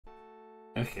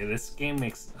Okay, this game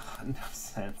makes no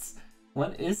sense.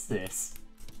 What is this?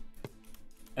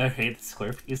 Okay, the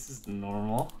square piece is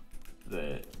normal.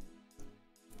 Alright,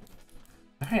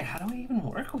 how do I even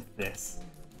work with this?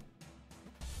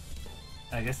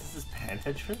 I guess this is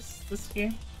Tetris, this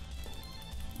game?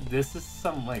 This is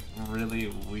some, like, really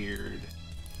weird...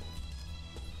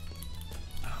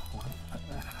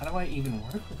 How do I even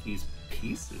work with these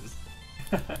pieces?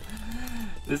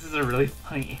 This is a really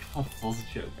funny April Fool's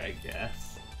joke, I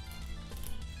guess.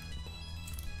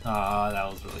 Aw, that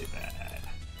was really bad.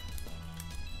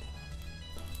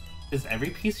 Is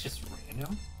every piece just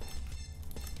random?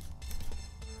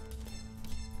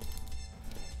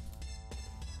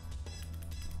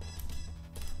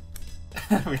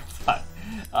 Real talk.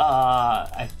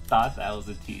 I thought that was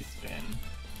a T-spin.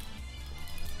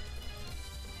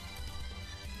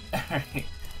 Alright.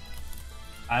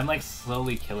 I'm like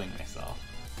slowly killing myself.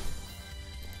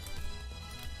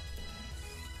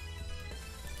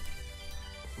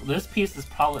 This piece is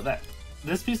probably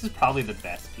the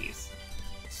best piece.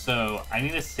 So I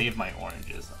need to save my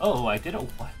oranges. Oh, I did it.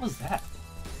 What was that?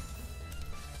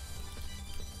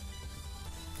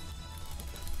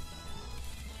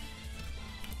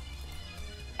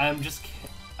 I'm so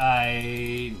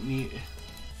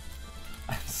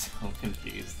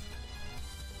confused.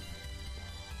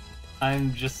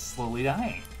 I'm just slowly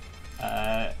dying.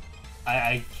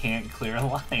 I can't clear a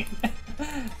line.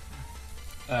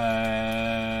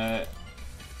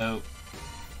 Oh.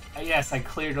 Yes, I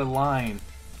cleared a line.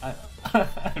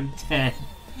 I'm dead.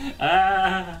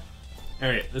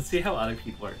 Alright, let's see how other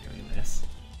people are doing this.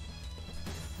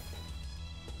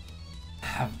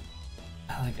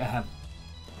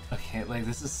 Okay, like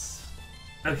this is...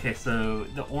 Okay, so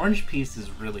the orange piece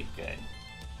is really good.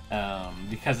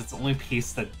 Because it's the only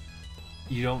piece that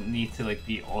you don't need to like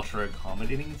be ultra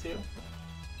accommodating to.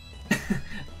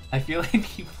 I feel like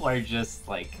people are just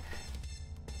like...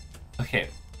 Okay,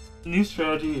 new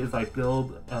strategy is I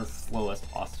build as slow as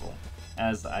possible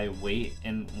as I wait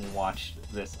and watch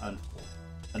this unfold,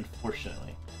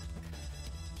 unfortunately.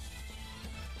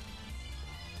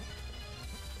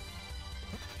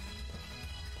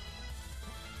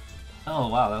 Oh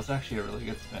wow, that was actually a really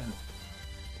good spin.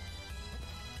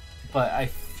 But I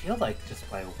feel like just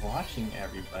by watching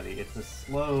everybody, it's a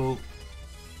slow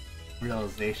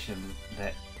realization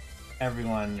that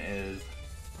everyone is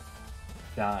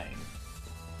dying.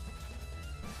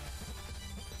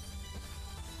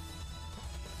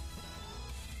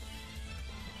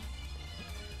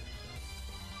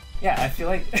 Yeah, I feel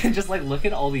like, just like look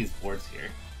at all these boards here.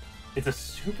 It's a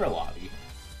super lobby,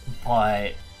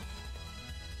 but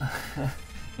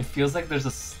it feels like there's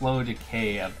a slow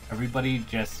decay of everybody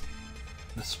just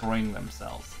destroying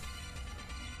themselves.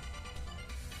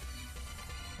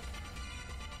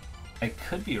 I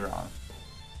could be wrong,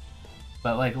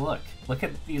 but like look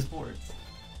at these boards.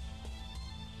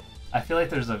 I feel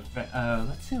like there's a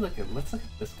let's look at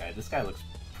this guy. This guy looks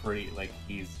pretty, like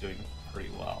he's doing pretty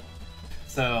well.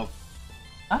 So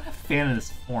I'm not a fan of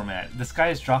this format. This guy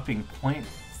is dropping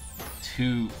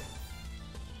 0.2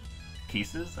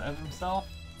 pieces of himself.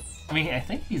 I mean, I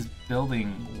think he's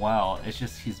building well. It's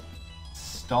just he's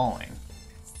stalling.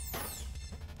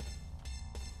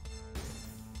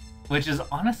 Which is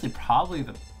honestly probably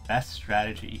the best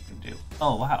strategy you can do.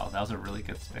 Oh wow, that was a really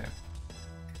good spin.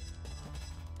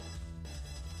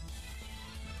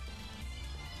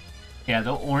 Yeah,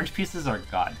 the orange pieces are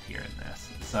god tier in this,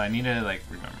 so I need to like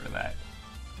remember that.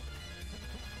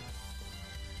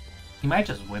 He might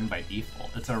just win by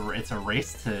default. It's a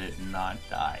race to not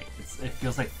die. It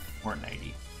feels like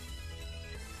Fortnite-y.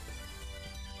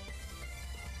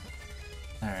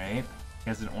 Alright, he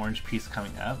has an orange piece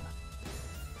coming up.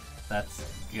 That's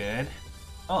good.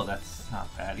 Oh, that's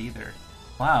not bad either.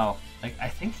 Wow, like I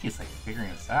think he's like figuring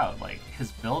this out. Like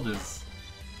his build is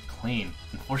clean.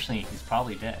 Unfortunately, he's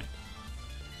probably dead.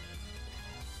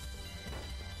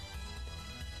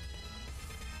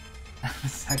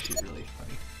 This is actually really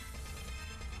funny.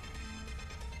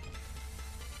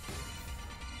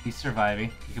 He's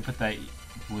surviving. You can put that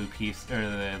blue piece, or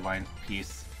the line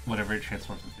piece, whatever it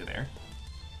transforms into there.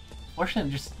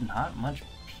 Fortunately, just not much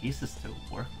pieces to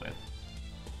work with.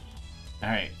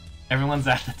 Alright, everyone's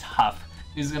at the top.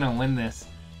 Who's gonna win this?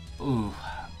 Ooh.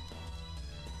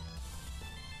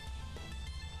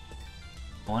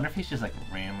 I wonder if he's just like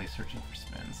randomly searching for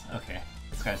spins. Okay,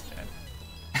 this guy's dead.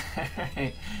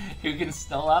 Alright, who can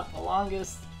stall out the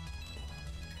longest?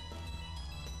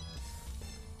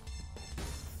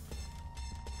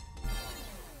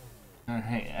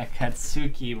 Alright,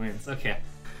 Akatsuki wins. Okay.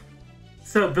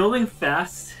 So building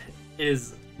fast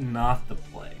is not the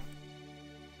play.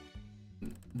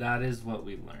 That is what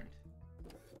we learned.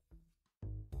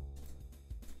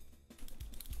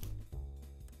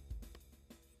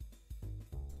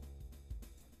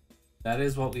 That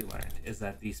is what we learned, is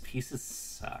that these pieces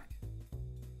suck.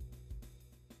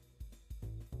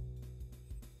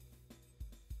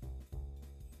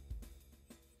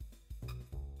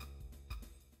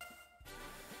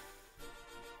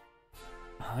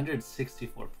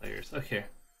 $164 players. Okay.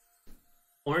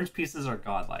 Orange pieces are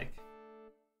godlike.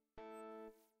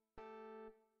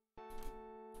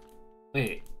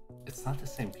 Wait, it's not the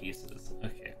same pieces.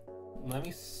 Okay. Let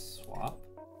me swap.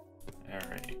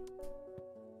 Alright.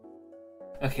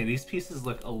 Okay, these pieces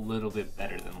look a little bit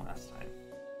better than last time.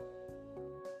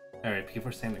 Alright, people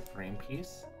are saying the green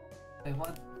piece? Wait,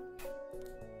 what?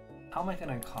 How am I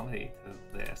gonna accommodate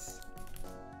to this?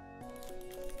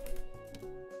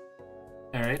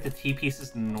 Alright, the T piece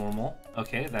is normal.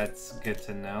 Okay, that's good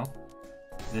to know.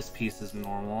 This piece is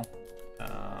normal.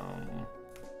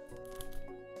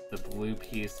 The blue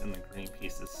piece and the green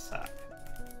pieces suck.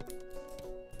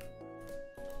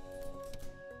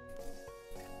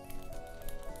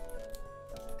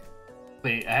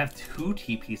 Wait, I have 2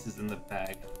 T pieces in the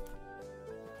bag.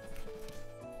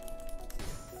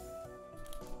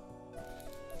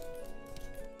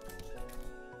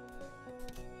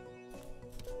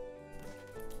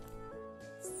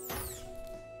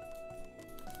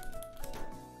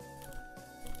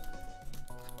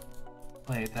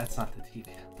 Wait, that's not the T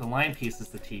piece. The line piece is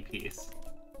the T piece.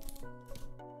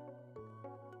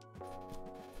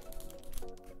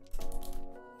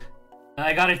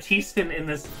 I got a T-spin in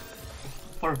this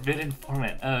forbidden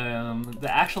format. The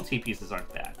actual T pieces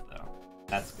aren't bad, though.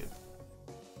 That's good.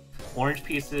 Orange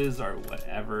pieces are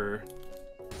whatever.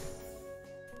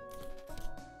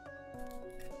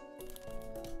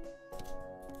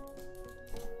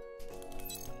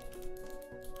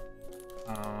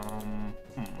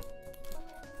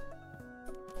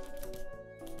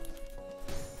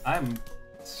 I'm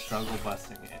struggle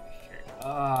busting it here.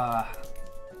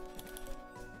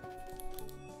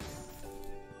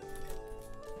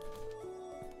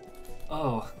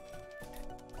 Oh.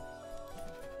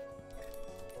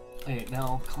 Wait,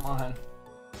 no, come on.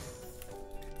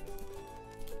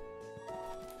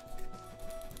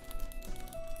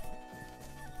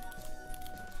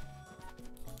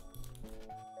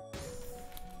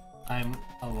 I'm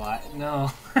alive.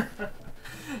 No.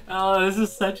 Oh, this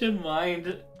is such a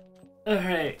mind.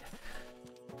 Alright.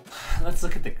 Let's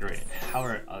look at the grid. How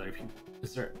are other people?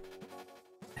 Is there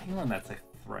anyone that's like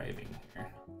thriving here?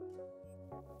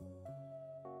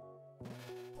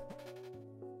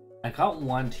 I got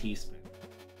 1 teaspoon.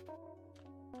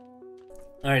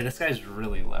 Alright, this guy's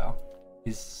really low.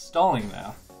 He's stalling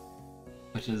now.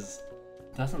 Which is...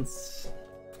 doesn't...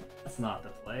 That's not the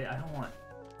play. I don't want...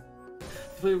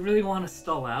 Do we really want to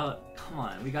stall out? Come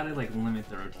on, we gotta like limit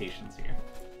the rotations here.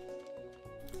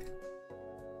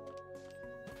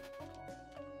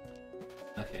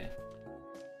 Okay.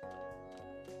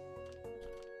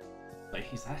 But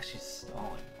he's actually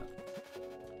stalling.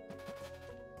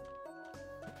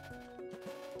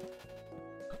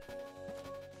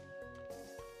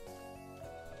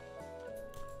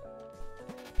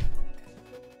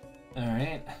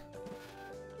 Alright.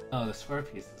 Oh, the square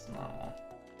piece is normal.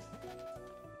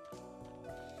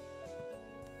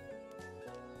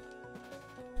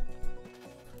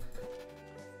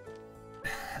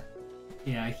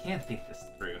 Yeah, I can't think this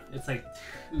through. It's like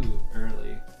too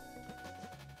early.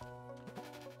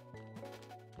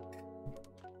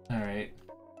 Alright.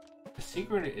 The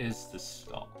secret is to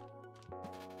stall.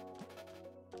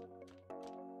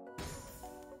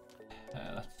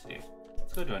 Let's see.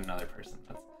 Let's go to another person.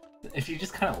 If you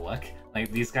just kind of look,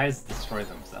 like, these guys destroy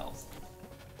themselves.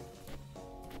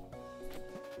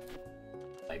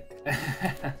 Like...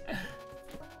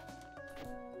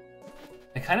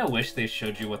 I kind of wish they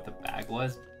showed you what the bag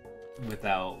was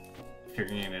without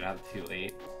figuring it out too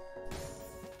late.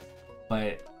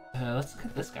 But let's look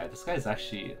at this guy. This guy's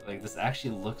actually, like, this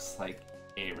actually looks like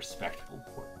a respectable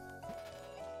board.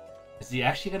 Is he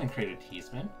actually going to create a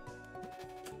T-spin?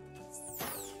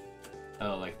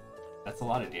 Oh, like, that's a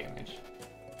lot of damage.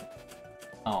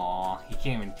 Aw, he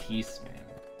can't even T-spin.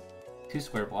 2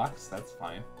 square blocks, that's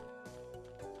fine.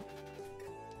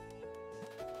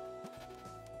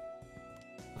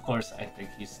 Of course, I think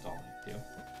he's stalling too.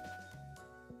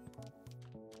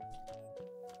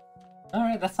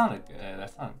 Alright, that's not a good...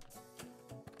 that's not...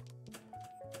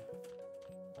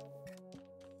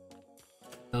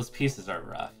 Those pieces are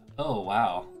rough. Oh,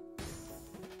 wow.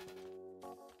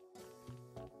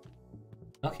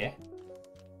 Okay.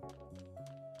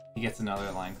 He gets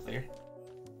another line clear.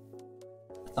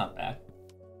 That's not bad.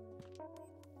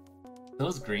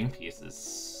 Those green pieces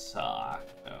suck,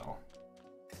 though.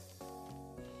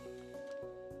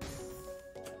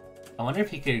 I wonder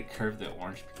if he could curve the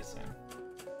orange piece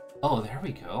in. Oh, there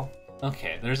we go.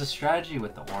 Okay, there's a strategy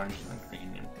with the orange and the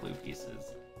green and blue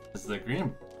pieces. Because the green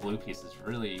and blue pieces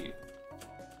really...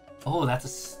 Oh,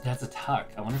 that's a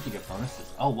tuck. I wonder if you get bonuses.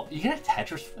 Oh, what? You get a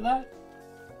Tetris for that?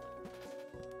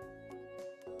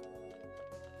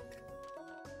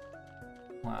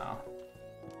 Wow.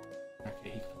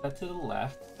 Okay, he put that to the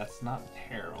left. That's not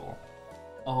terrible.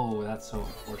 Oh, that's so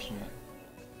unfortunate.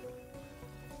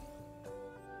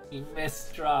 He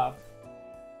misdropped.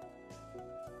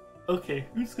 Okay,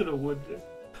 who's gonna win this?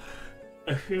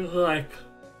 I feel like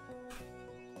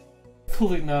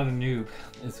Fully Not a Noob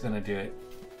is gonna do it.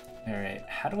 Alright,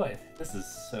 how do I... This is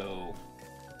so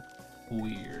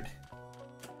weird.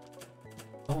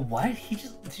 Oh, what? He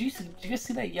just... Did you guys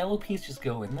see that yellow piece just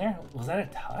go in there? Was that a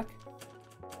tuck?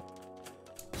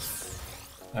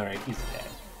 Alright, he's dead.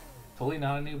 Fully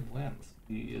Not a Noob wins.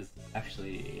 He is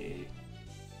actually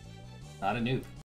not a noob.